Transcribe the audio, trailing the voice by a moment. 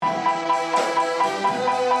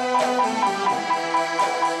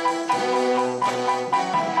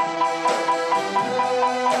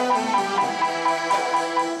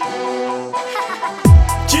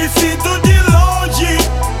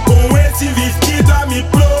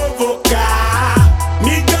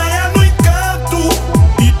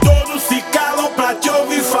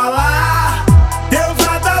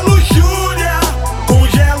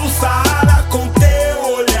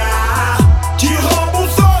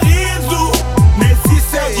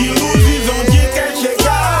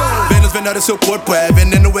milionário seu corpo é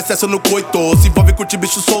veneno, excesso no coito. Se envolve curtir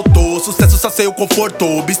bicho solto, sucesso sacia o conforto.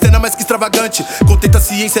 Obscena mais que extravagante,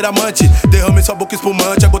 contenta-se em ser amante. Derrame sua boca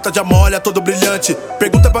espumante, a gota de amolha, todo brilhante.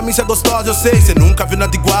 Pergunta pra mim se é gostosa, eu sei, cê nunca viu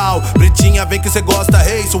nada igual. Pretinha, vem que cê gosta,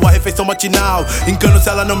 rei, sua refeição matinal. Encano se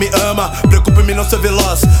ela não me ama, preocupe-me não ser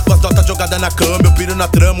veloz. Com as notas jogadas na cama, eu piro na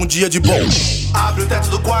trama, um dia de bom. Abre o teto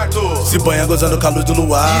do quarto, se banha gozando com a luz do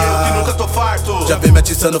luar. E eu que nunca tô farto, já vem me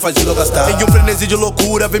atiçando, faz de gastar. Em um frenesi de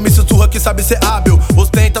loucura, vem me sussurra que sabe ser hábil.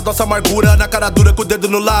 Ostenta nossa amargura na cara dura com o dedo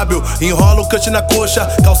no lábio. Enrola o cut na coxa,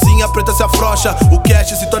 calcinha preta se afrouxa. O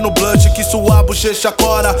cash se torna o blush, que sua bochecha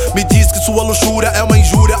cora. Me diz que sua luxúria é uma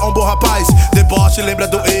injúria a um bom rapaz. Deboche lembra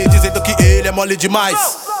do E, dizendo que ele é mole demais.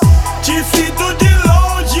 Te sinto de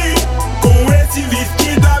longe, com esse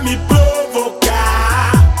vestido a me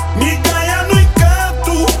provocar. Me ganha no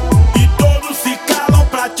encanto, e todos se calam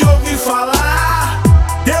pra te ouvir falar.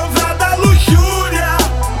 Deusa da luxúria,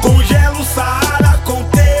 congela o Saara com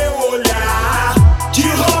teu olhar. Te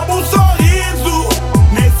rouba um sorriso,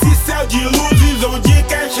 nesse céu de luzes onde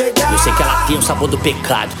quer chegar. Eu sei que ela tem o sabor do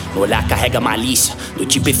pecado, no olhar carrega malícia, do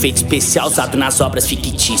tipo efeito especial usado nas obras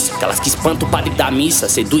fictícias. Aquelas que espantam o padre da missa,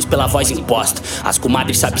 seduz pela voz imposta. As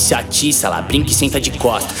comadres sabe se atiça, ela brinca e senta de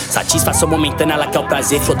costa. Satisfação momentânea, ela quer o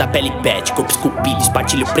prazer, flor da pele pede. Corpo esculpido,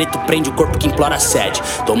 espartilho preto prende o corpo que implora sede.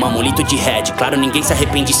 Tomamos um litro de red, claro ninguém se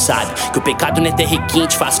arrepende e sabe que o pecado não é ter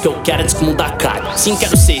requinte, faço o que eu quero antes que o mundo acabe. Sim,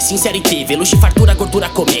 quero ser sincero e ter, ver luxo e fartura, gordura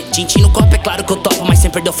comer. Tintin no copo é claro que eu topo, mas sem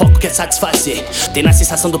perder o foco quer satisfazer. Tendo a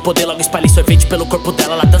sensação do poder, logo espalhei sorvete pelo corpo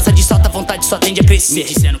dela. Ela dança de salto, a vontade só tende a crescer,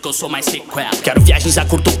 me dizendo que eu sou mais sequela. Quero viagens a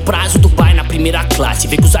curto prazo, Dubai na primeira classe.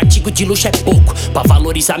 Vê que os artigos de luxo é pouco pra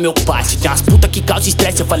valorizar meu passe. Tem umas puta que causa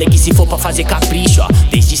estresse, eu falei que se for pra fazer capricho, ó.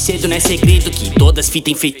 Desde cedo não é segredo que todas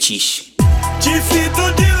fitem fetiche. Te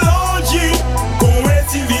sinto de